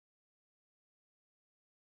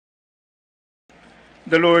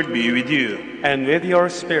The Lord be with you. And with your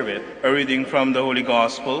spirit. A reading from the Holy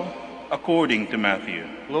Gospel according to Matthew.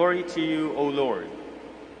 Glory to you, O Lord.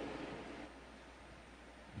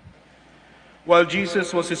 While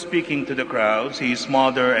Jesus was speaking to the crowds, his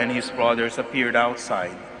mother and his brothers appeared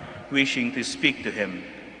outside, wishing to speak to him.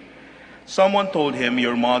 Someone told him,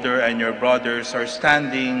 "Your mother and your brothers are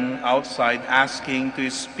standing outside asking to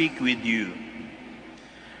speak with you."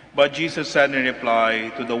 But Jesus said in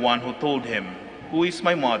reply to the one who told him, "Who is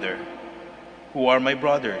my mother? Who are my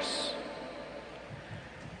brothers?"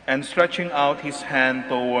 And stretching out his hand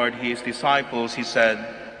toward his disciples, he said,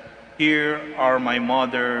 "Here are my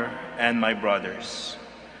mother and my brothers.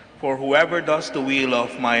 For whoever does the will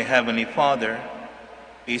of my heavenly Father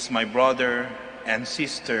is my brother and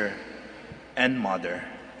sister and mother."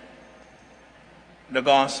 The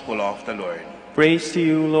Gospel of the Lord. Praise to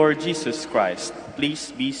you, Lord Jesus Christ.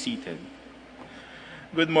 Please be seated.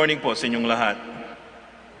 Good morning po sa inyong lahat.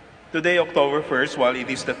 Today, October 1st, while it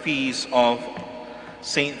is the feast of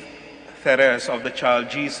Saint Thérèse of the Child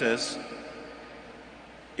Jesus,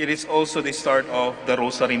 it is also the start of the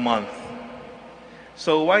Rosary month.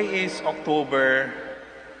 So why is October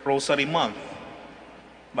Rosary month?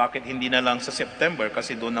 Bakit hindi na lang sa September?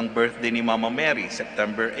 Kasi doon ang birthday ni Mama Mary,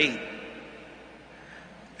 September 8.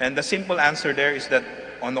 And the simple answer there is that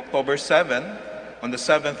on October 7, on the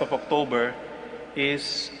 7th of October,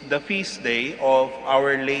 is the feast day of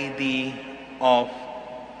Our Lady of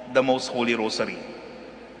the Most Holy Rosary.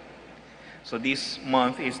 So this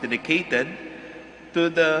month is dedicated to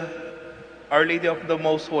the Our Lady of the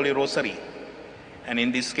Most Holy Rosary. And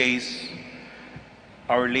in this case,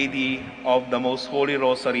 Our Lady of the Most Holy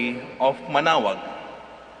Rosary of Manaoag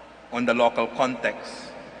on the local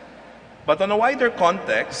context. But on a wider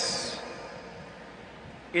context,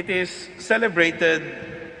 it is celebrated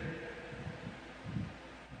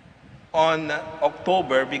on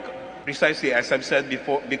October, precisely as I've said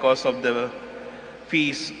before, because of the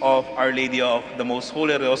feast of Our Lady of the Most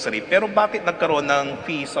Holy Rosary. Pero bakit nagkaroon ng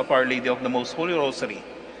feast of Our Lady of the Most Holy Rosary?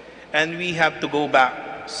 And we have to go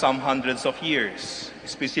back some hundreds of years,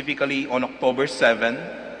 specifically on October 7,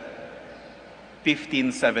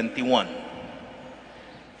 1571.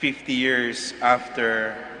 50 years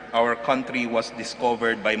after our country was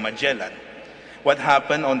discovered by Magellan. What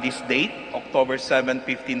happened on this date, October 7,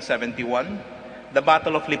 1571? The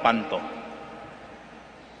Battle of Lepanto.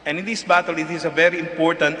 And in this battle, it is a very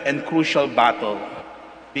important and crucial battle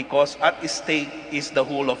because at stake is the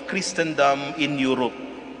whole of Christendom in Europe.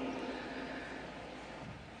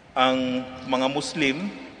 Ang mga Muslim,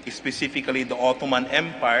 specifically the Ottoman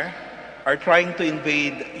Empire, are trying to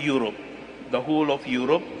invade Europe. The whole of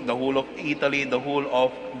Europe, the whole of Italy, the whole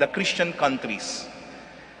of the Christian countries.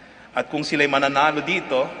 At kung sila'y mananalo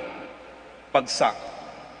dito, pagsak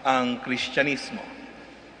ang Kristyanismo.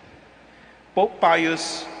 Pope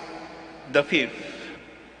Pius V,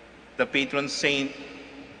 the patron saint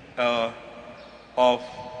of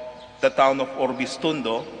the town of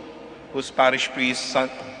Orbistundo, whose parish priest,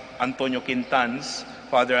 Antonio Quintans,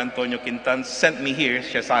 Father Antonio Quintans, sent me here.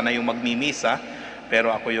 Siya sana yung magmimisa,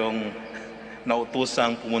 pero ako yung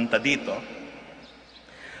nautusang pumunta dito.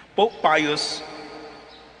 Pope Pius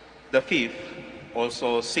V,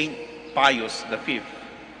 also Saint Pius V,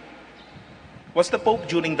 was the Pope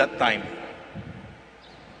during that time.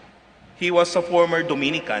 He was a former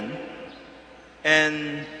Dominican,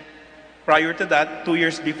 and prior to that, 2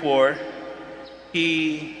 years before,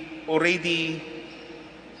 he already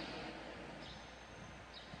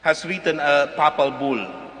has written a papal bull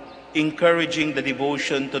encouraging the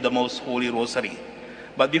devotion to the Most Holy Rosary.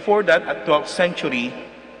 But before that, at 12th century,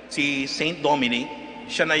 si Saint Dominic,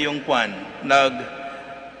 siya na yung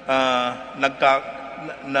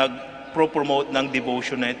nag-pro-promote ng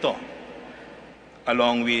devotion na ito,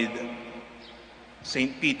 along with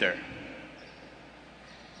Saint Peter.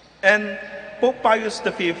 And Pope Pius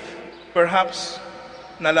V, perhaps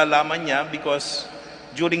nalalaman niya because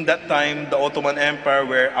during that time, the Ottoman Empire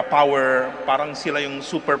were a power, parang sila yung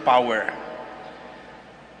superpower.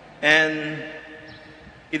 And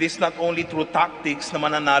it is not only through tactics na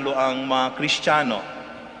mananalo ang mga Kristiyano.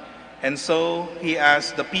 And so, he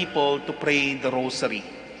asked the people to pray the Rosary.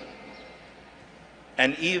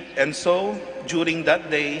 And so, during that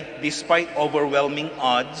day, despite overwhelming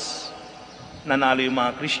odds, nanalo yung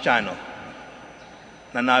mga Kristiyano.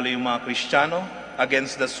 Nanalo yung mga Kristiyano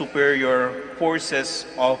against the superior forces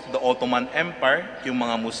of the Ottoman Empire, yung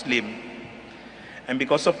mga Muslim. And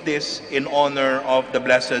because of this, in honor of the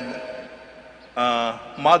Blessed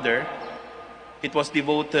Mother,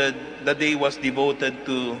 the day was devoted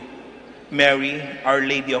to Mary, Our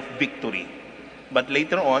Lady of Victory. But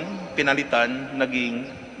later on, pinalitan,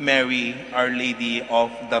 naging Mary, Our Lady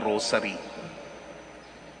of the Rosary,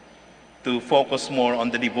 to focus more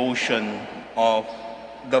on the devotion of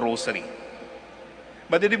the Rosary.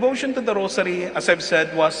 But the devotion to the Rosary, as I've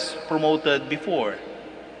said, was promoted before.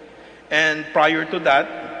 And prior to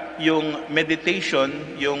that, yung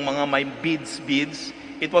meditation, yung mga may beads,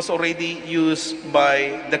 it was already used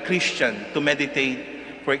by the Christian to meditate.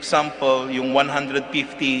 For example, yung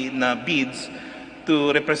 150 na beads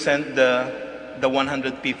to represent the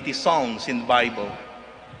 150 Psalms in the Bible.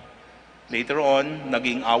 Later on,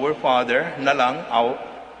 naging Our Father na lang,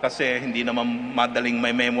 kasi hindi naman madaling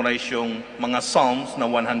may memorize yung mga Psalms na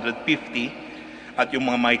 150 at yung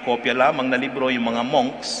mga may kopya lamang na libro, yung mga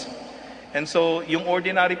monks. And so, yung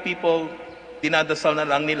ordinary people, dinadasal na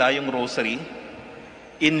lang nila yung rosary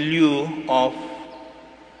in lieu of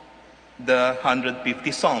the 150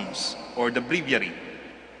 Psalms or the breviary.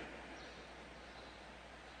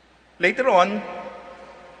 Later on,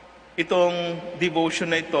 itong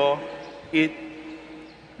devotion na ito, it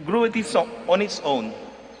grew on its own.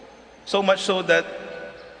 So much so that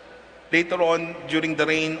later on, during the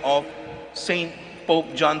reign of Saint Pope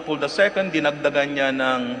John Paul II, dinagdagan niya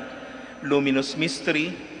ng luminous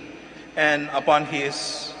mystery. And upon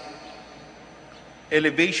his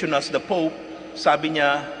elevation as the Pope, sabi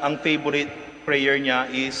niya, ang favorite prayer niya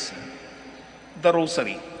is the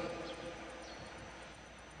Rosary.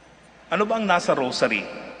 Ano ba ang nasa Rosary?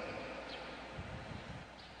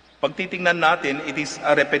 Pag titingnan natin, it is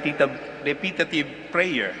a repetitive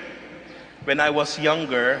prayer. When I was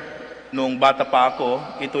younger, nung bata pa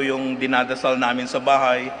ako, ito yung dinadasal namin sa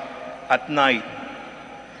bahay at night.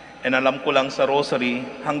 And alam ko lang sa Rosary,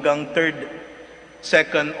 hanggang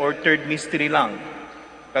second or third mystery lang.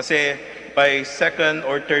 Kasi by second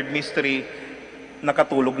or third mystery,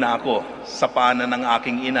 nakatulog na ako sa paanan ng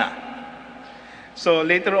aking ina. So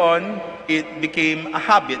later on, it became a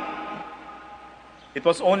habit. It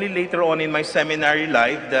was only later on in my seminary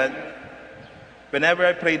life that whenever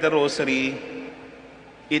I pray the Rosary,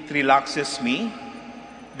 it relaxes me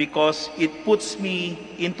because it puts me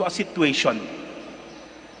into a situation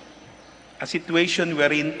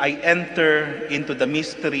wherein I enter into the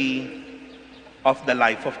mystery of the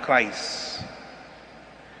life of Christ.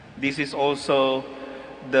 This is also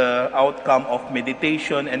the outcome of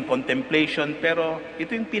meditation and contemplation, pero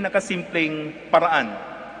ito yung pinakasimpleng paraan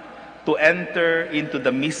to enter into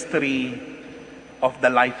the mystery of the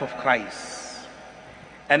life of Christ.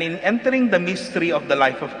 And in entering the mystery of the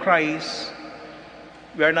life of Christ,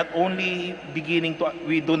 we do not only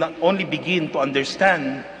begin to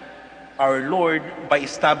understand our Lord by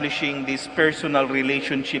establishing this personal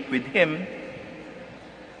relationship with Him,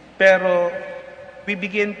 pero we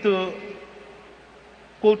begin to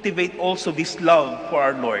cultivate also this love for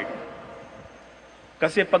our Lord.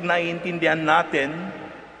 Kasi pag naiintindihan natin,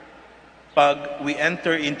 pag we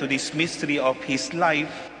enter into this mystery of His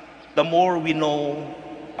life, the more we know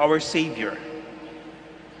our Savior.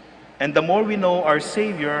 And the more we know our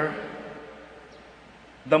Savior,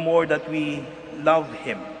 the more that we love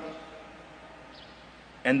Him.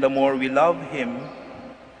 And the more we love Him,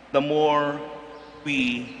 the more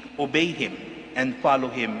we obey Him and follow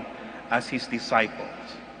Him as His disciples.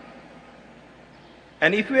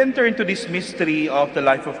 And if we enter into this mystery of the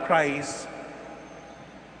life of Christ,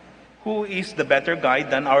 who is the better guide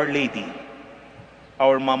than Our Lady,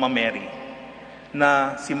 our Mama Mary?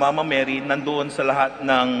 Na si Mama Mary nandoon sa lahat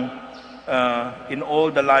ng, in all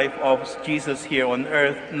the life of Jesus here on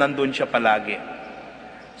earth, nandoon siya palagi.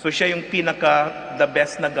 So siya yung the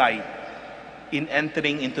best na guide in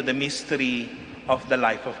entering into the mystery of the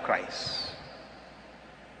life of Christ.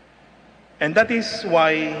 And that is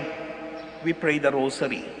why we pray the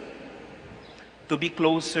Rosary, to be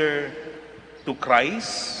closer to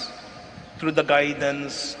Christ through the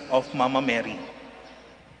guidance of Mama Mary.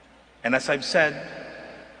 And as I've said,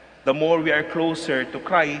 the more we are closer to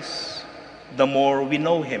Christ, the more we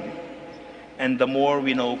know Him. And the more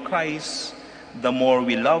we know Christ, the more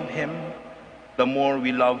we love Him. The more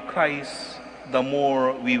we love Christ, the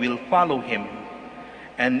more we will follow Him.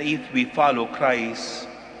 And if we follow Christ,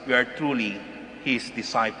 we are truly His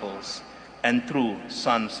disciples and true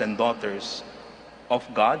sons and daughters of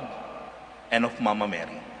God and of Mama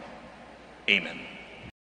Mary. Amen.